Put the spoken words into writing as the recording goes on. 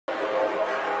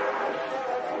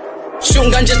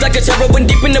Shooting gun just like a terror. When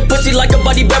deep in the pussy like a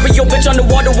body burial. Bitch on the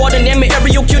water, name it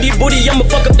aerial. Cutie booty, I'ma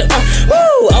fuck up the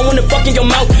woo. I wanna fuck in your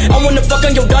mouth. I wanna fuck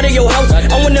on your daughter, your house.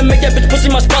 I wanna make that bitch pussy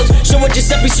my spouse. Show her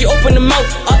Giuseppe, she open the mouth.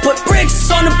 I put bricks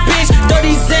on the bitch,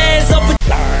 30 zans up with.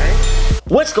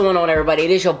 What's going on, everybody?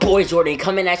 It is your boy Jordan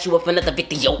coming at you with another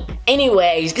video.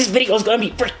 Anyways, this video is gonna be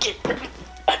freaking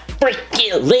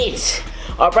lit.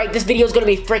 Alright, this video is gonna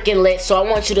be freaking lit, so I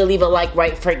want you to leave a like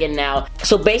right freaking now.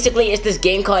 So basically, it's this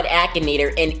game called Akinator,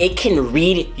 and it can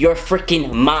read your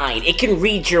freaking mind. It can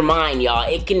read your mind, y'all.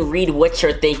 It can read what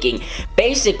you're thinking.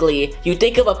 Basically, you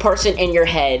think of a person in your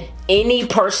head, any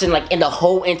person like in the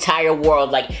whole entire world,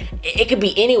 like it could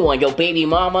be anyone, your baby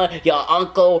mama, your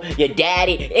uncle, your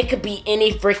daddy, it could be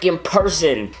any freaking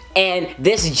person. And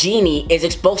this genie is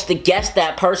supposed to guess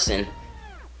that person.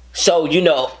 So, you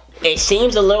know, it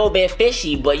seems a little bit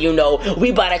fishy, but you know, we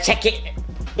about to check it.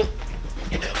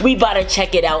 We about to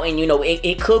check it out, and you know,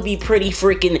 it could be pretty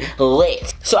freaking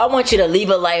lit. So I want you to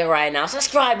leave a like right now.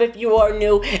 Subscribe if you are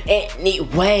new.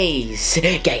 Anyways,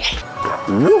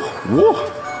 woo, woo.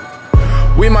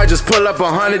 We might just pull up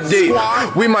 100 deep.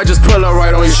 We might just pull up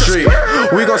right on your street.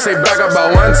 We gon' say back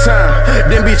about one time,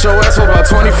 then beat your ass for about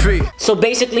 20 feet. So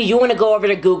basically, you wanna go over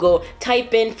to Google,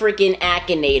 type in freaking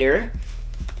Akinator,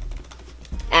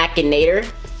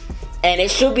 and it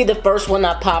should be the first one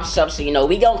that pops up, so you know,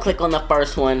 we gonna click on the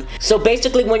first one. So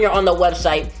basically, when you're on the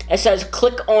website, it says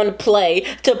click on play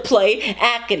to play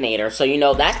Akinator. So you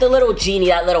know, that's the little genie,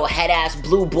 that little head-ass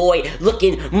blue boy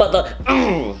looking mother.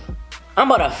 I'm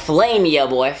about to flame ya,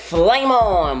 boy. Flame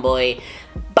on, boy.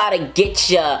 About to get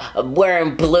ya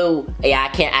wearing blue. Yeah, I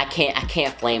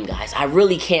can't flame, guys. I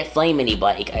really can't flame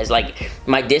anybody, guys. Like,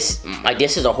 my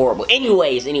disses are horrible.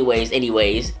 Anyways,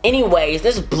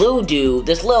 this blue dude,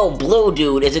 this little blue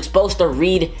dude is supposed to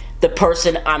read the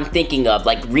person I'm thinking of,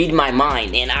 like read my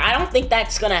mind, and I don't think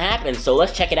that's gonna happen, so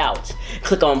let's check it out.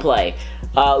 Click on play.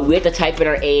 We have to type in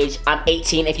our age. I'm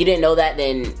 18. If you didn't know that,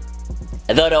 then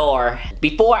the door.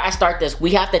 Before I start this,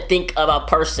 we have to think of a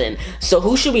person. So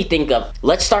who should we think of?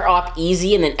 Let's start off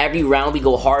easy, and then every round we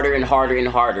go harder and harder and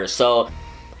harder. So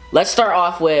let's start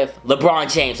off with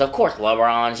LeBron James. Of course,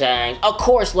 LeBron James. Of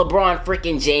course, LeBron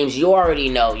freaking James. You already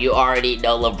know.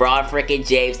 LeBron freaking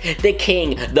James. The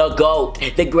king, the GOAT,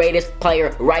 the greatest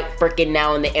player right freaking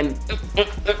now in the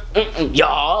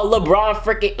y'all,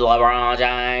 LeBron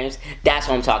James. That's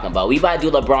what I'm talking about. We about to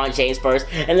do LeBron James first.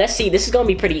 And let's see, this is gonna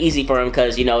be pretty easy for him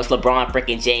because, you know, it's LeBron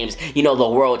freaking James, you know, the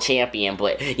world champion.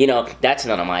 But, you know, that's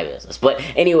none of my business. But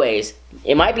anyways,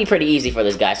 it might be pretty easy for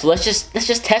this guy. So let's just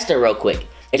test it real quick.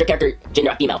 Is your character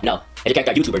gender female? No. Is your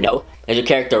character a YouTuber? No. Is your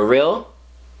character real?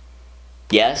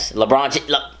 Yes. You know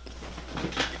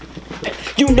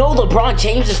LeBron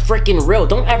James is freaking real.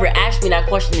 Don't ever ask me that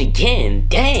question again.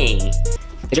 Dang.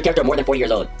 Is your character more than 40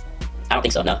 years old? I don't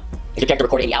think so, no. Is your character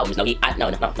recorded any albums? No. No. Is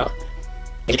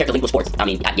your character linked with sports? I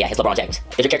mean, yeah, it's LeBron James.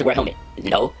 Is your character wear a helmet?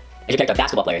 No. Is your character a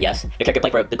basketball player? Yes. Your character play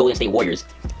for the Golden State Warriors?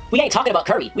 We ain't talking about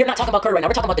Curry. We're not talking about Curry right now.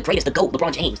 We're talking about the greatest, the GOAT,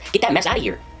 LeBron James. Get that mess out of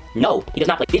here. No, he does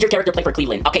not play. Did your character play for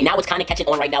Cleveland? Okay, now it's kind of catching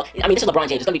on right now. I mean, this is LeBron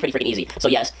James. It's gonna be pretty freaking easy. So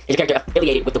yes, is your character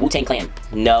affiliated with the Wu-Tang Clan?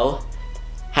 No.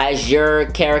 Has your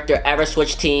character ever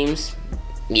switched teams?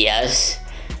 Yes.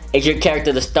 Is your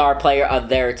character the star player of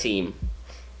their team?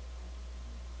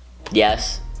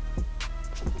 Yes.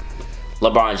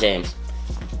 LeBron James.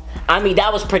 I mean,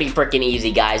 that was pretty freaking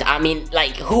easy, guys. I mean,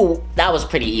 like, that was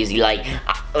pretty easy. Like,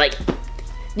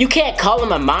 you can't call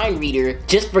him a mind reader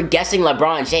just for guessing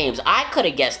LeBron James. I could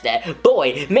have guessed that.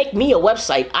 Boy, make me a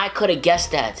website. I could have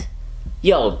guessed that.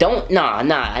 Yo, nah,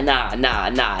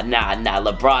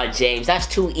 LeBron James. That's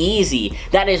too easy.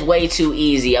 That is way too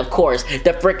easy. Of course,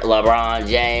 the frick LeBron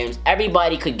James.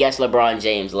 Everybody could guess LeBron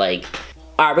James, like.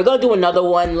 Alright, we're gonna do another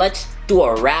one. Let's do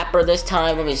a rapper this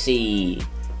time. Let me see.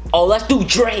 Oh, let's do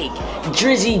Drake.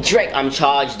 Drizzy Drake. I'm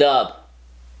charged up.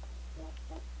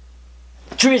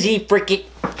 Drizzy freaking.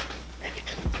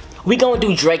 We gonna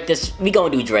do Drake We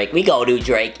gonna do Drake. We gonna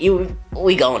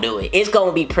do it. It's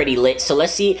gonna be pretty lit. So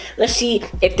let's see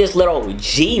if this little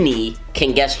genie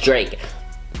can guess Drake.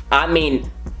 I mean,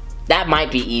 that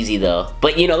might be easy though.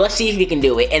 But you know, let's see if we can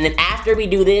do it. And then after we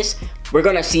do this, we're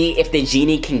gonna see if the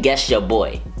genie can guess your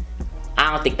boy.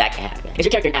 I don't think that can happen. Is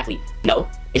your character an athlete? No.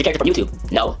 Is your character from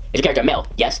YouTube? No. Is your character a male?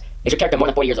 Yes. Is your character more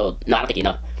than 40 years old? No, I don't think you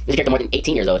know. Is your character more than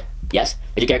 18 years old? Yes.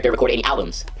 Is your character recorded any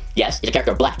albums? Yes. Is your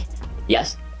character black?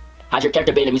 Yes. Has your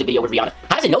character been in a music video with Rihanna?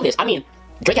 How does it know this? I mean,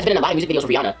 Drake has been in a lot of music videos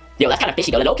with Rihanna. Yo, that's kind of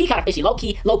fishy though. Low-key kind of fishy.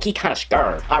 Low-key kind of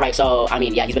scared. Alright, so, I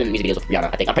mean, yeah, he's been in music videos with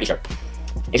Rihanna, I think. I'm pretty sure.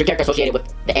 Is your character associated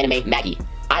with the anime Maggie?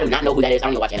 I do not know who that is. I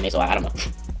don't even watch anime, so I don't know.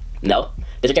 No.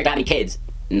 Does your character have any kids?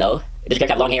 No. Does your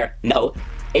character have long hair? No.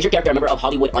 Is your character a member of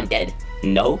Hollywood Undead?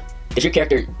 No. Does your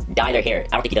character dye their hair?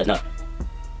 I don't think he does, no.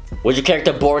 Was your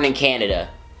character born in Canada?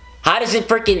 How does it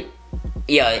freaking...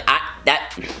 Yeah,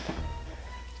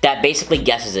 that basically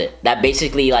guesses it. That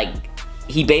basically, like...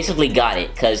 He basically got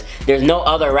it, because there's no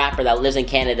other rapper that lives in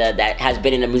Canada that has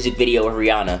been in a music video with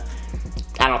Rihanna.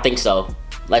 I don't think so.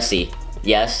 Let's see.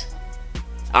 Yes?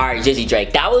 Alright, Jizzy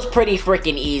Drake. That was pretty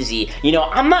freaking easy. You know,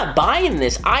 I'm not buying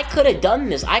this. I could have done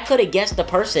this. I could have guessed the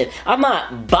person. I'm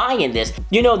not buying this.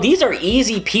 You know, these are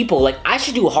easy people. Like, I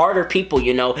should do harder people,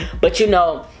 you know. But, you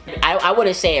know, I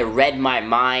wouldn't say it read my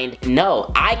mind.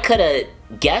 No, I could have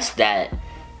guessed that.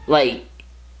 Like,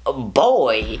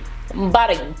 boy, I'm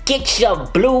about to get your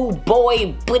blue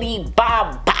boy booty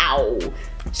bow bow.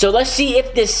 So let's see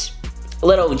if this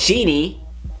little genie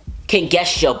can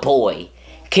guess your boy.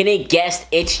 Can it guess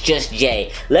it's just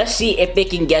Jay? Let's see if it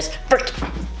can guess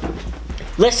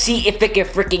Let's see if it can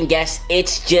freaking guess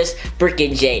it's just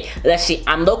freaking Jay. Let's see.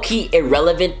 I'm low-key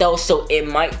irrelevant though, so it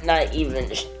might not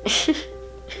even...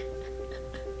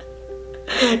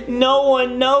 No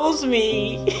one knows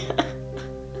me.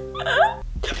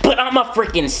 But I'm a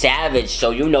freaking savage,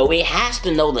 so you know it has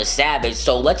to know the savage.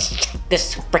 So let's check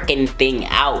this freaking thing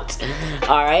out.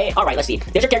 Alright, let's see.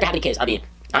 Does your character have any kids? I mean,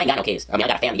 I ain't got no kids. I mean, I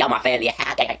got a family. Y'all my family.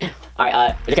 Alright,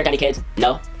 does your character have any kids?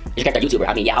 No. Is your character a YouTuber?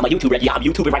 I mean, yeah, I'm a YouTuber. Yeah, I'm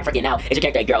YouTubing right freaking now. Is your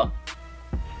character a girl?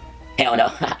 Hell no.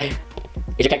 Is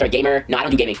your character a gamer? No, I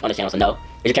don't do gaming on this channel, so no. Does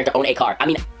your character own a car? I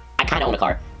mean, I kind of own a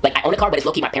car. Like, I own a car, but it's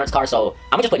low-key my parents' car, so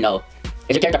I'm gonna just put no.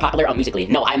 Is your character popular on Musical.ly?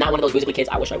 No, I'm not one of those Musical.ly kids.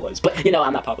 I wish I was, but you know,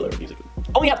 I'm not popular on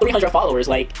Musical.ly. Only have 300 followers,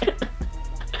 like.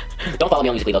 Don't follow me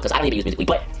on Musical.ly though, because I don't even use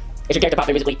Musical.ly. But is your character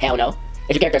popular Musical.ly? Hell no.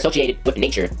 Is your character associated with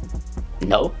nature?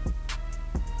 No.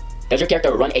 Does your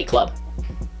character run a club?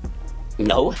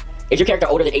 No. Is your character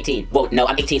older than 18? Well, no,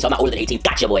 I'm 18, so I'm not older than 18.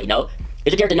 Gotcha, boy. No.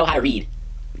 Does your character know how to read?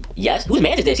 Yes. Whose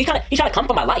man is this? He's trying to come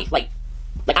for my life. Like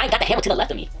I ain't got the hammer to the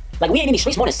left of me. Like we ain't in these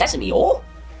streets more than Sesame. Oh.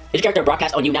 Does your character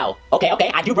broadcast on you now? Okay,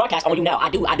 I do broadcast on you now. I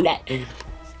do that.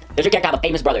 Does your character have a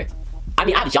famous brother? I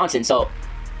mean, I have Johnson, so...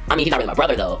 I mean, he's not really my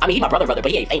brother, though. I mean, he's my brother, but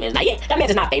he ain't famous. Nah, that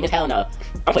man's not famous. Hell no.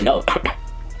 I'm putting no.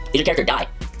 Did your character die?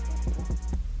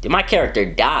 Did my character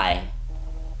die?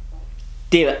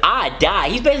 Did I die?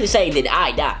 He's basically saying, did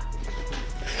I die?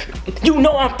 You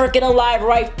know I'm freaking alive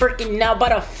right freaking now. About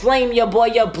to flame your boy,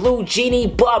 your blue genie,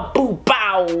 boo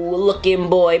bow looking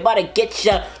boy. About to get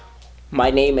ya. My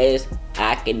name is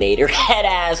Akinator, head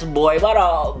ass boy.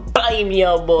 About to blame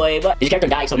your boy. But did your character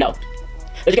die? So no.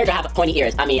 Does your character have pointy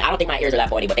ears? I mean, I don't think my ears are that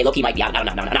pointy, but they low-key might be. I don't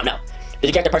know. Does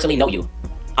your character personally know you?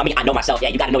 I mean, I know myself. Yeah,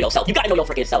 you gotta know yourself. You gotta know your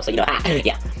freaking self, so you know.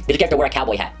 Yeah. Does your character wear a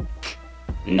cowboy hat?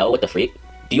 No, what the freak?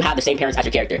 Do you have the same parents as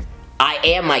your character? I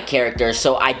am my character,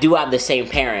 so I do have the same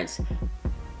parents.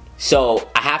 So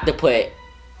I have to put...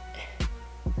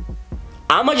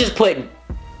 I'm gonna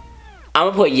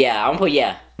put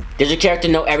yeah. Does your character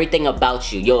know everything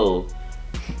about you? Yo.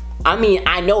 I mean,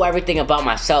 I know everything about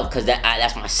myself because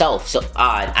that's myself. So,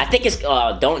 I think it's,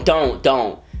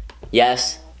 don't.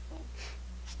 Yes.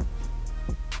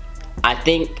 I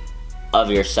think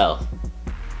of yourself.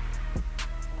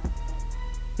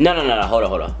 No, hold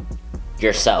on.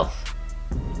 Yourself.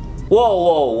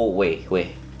 Whoa,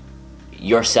 wait.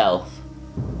 Yourself.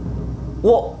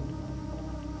 Whoa.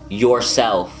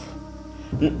 Yourself.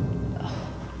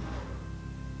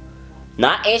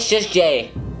 Not it's just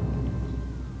Jay.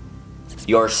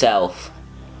 Yourself.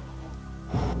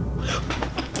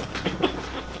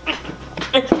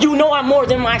 You know I'm more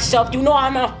than myself. You know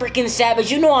I'm a freaking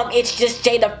savage. You know I'm It's Just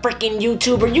Jay, the freaking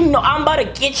YouTuber. You know I'm about to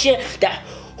get you.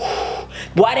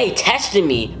 Why they testing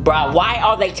me, bruh? Why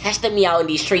are they testing me out in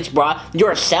these streets, bruh?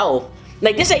 Yourself.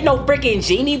 Like, this ain't no freaking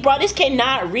genie, bro. This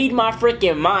cannot read my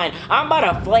freaking mind. I'm about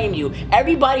to flame you.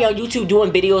 Everybody on YouTube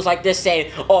doing videos like this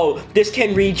saying, oh, this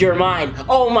can read your mind.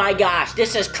 Oh my gosh,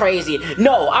 this is crazy.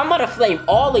 No, I'm about to flame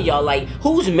all of y'all. Like,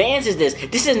 whose mans is this?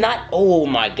 This is not, oh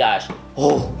my gosh.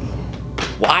 Oh,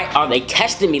 why are they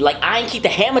testing me? Like, I ain't keep the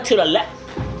hammer to the left.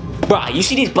 Bruh, you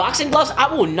see these boxing gloves? I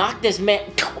will knock this man.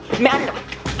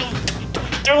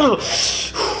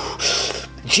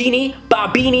 Genie,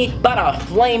 Bobini, about to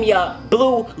flame ya,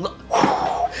 blue.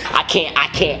 I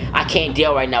can't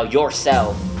deal right now.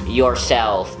 Yourself.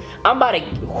 I'm about to.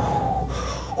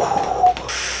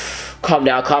 Calm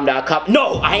down.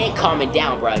 No, I ain't calming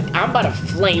down, bruh. I'm about to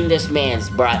flame this man's,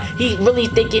 bruh. He really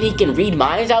thinking he can read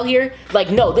minds out here? Like,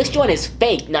 no, this joint is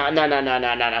fake. Nah.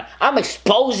 I'm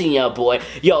exposing ya, boy.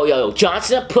 Yo,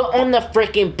 Johnson, put on the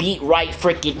freaking beat right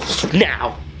freaking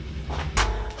now.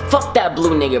 Fuck that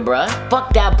blue nigga, bruh.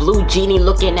 Fuck that blue genie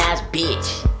looking ass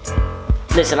bitch.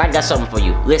 Listen, I got something for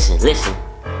you. Listen.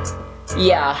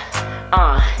 Yeah.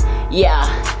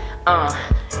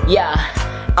 Yeah,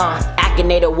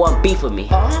 Akinator want beef with me.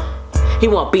 He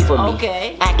want beef with me.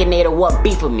 Okay. Akinator want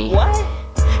beef with me. What?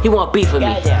 He want beef with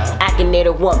me. Goddamn.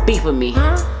 Akinator want beef with me.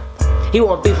 He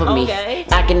want beef with me. Okay.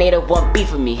 Akinator want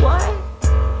beef with me. What?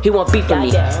 He want beef with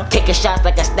me. Goddamn. Taking shots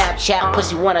like a Snapchat.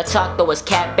 Pussy wanna talk, throw his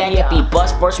cat back. Yeah. If he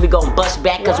bust first, we gon' bust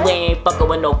back. Cause What? we ain't fucking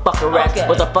with no fucking rats. Okay.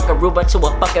 With a fucking Ruber to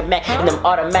a fucking Mac. And them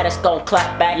automatics gon'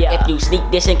 clap back. Yeah. If you sneak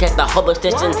this in, catch the hubble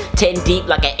stitching. What? 10 deep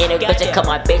like an intervention. Goddamn. Cut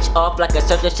my bitch off like a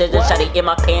circumcision. What? Shot it in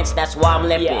my pants, that's why I'm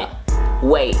limping. Yeah.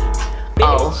 Wait.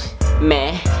 Oh,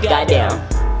 man. Goddamn.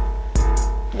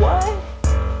 What?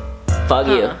 Fuck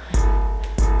you.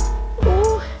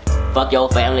 Ooh. Fuck your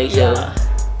family too. Yeah.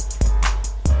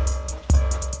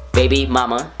 Baby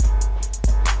mama.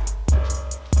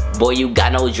 Boy, you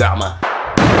got no drama.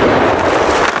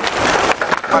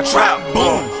 My trap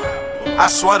boom. I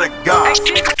swear to God.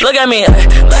 Look at me, look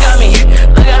at me,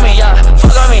 look at me, yeah.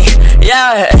 Fuck on me,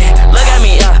 yeah. Look at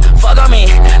me, yeah. Fuck on me,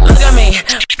 look at me.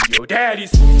 Yo,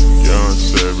 daddy's. Young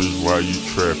Savage, why you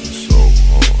trapping so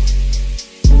hard?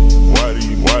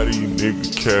 Why do you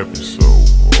niggas capping so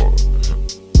hard?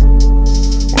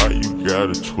 Why you got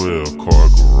a 12 car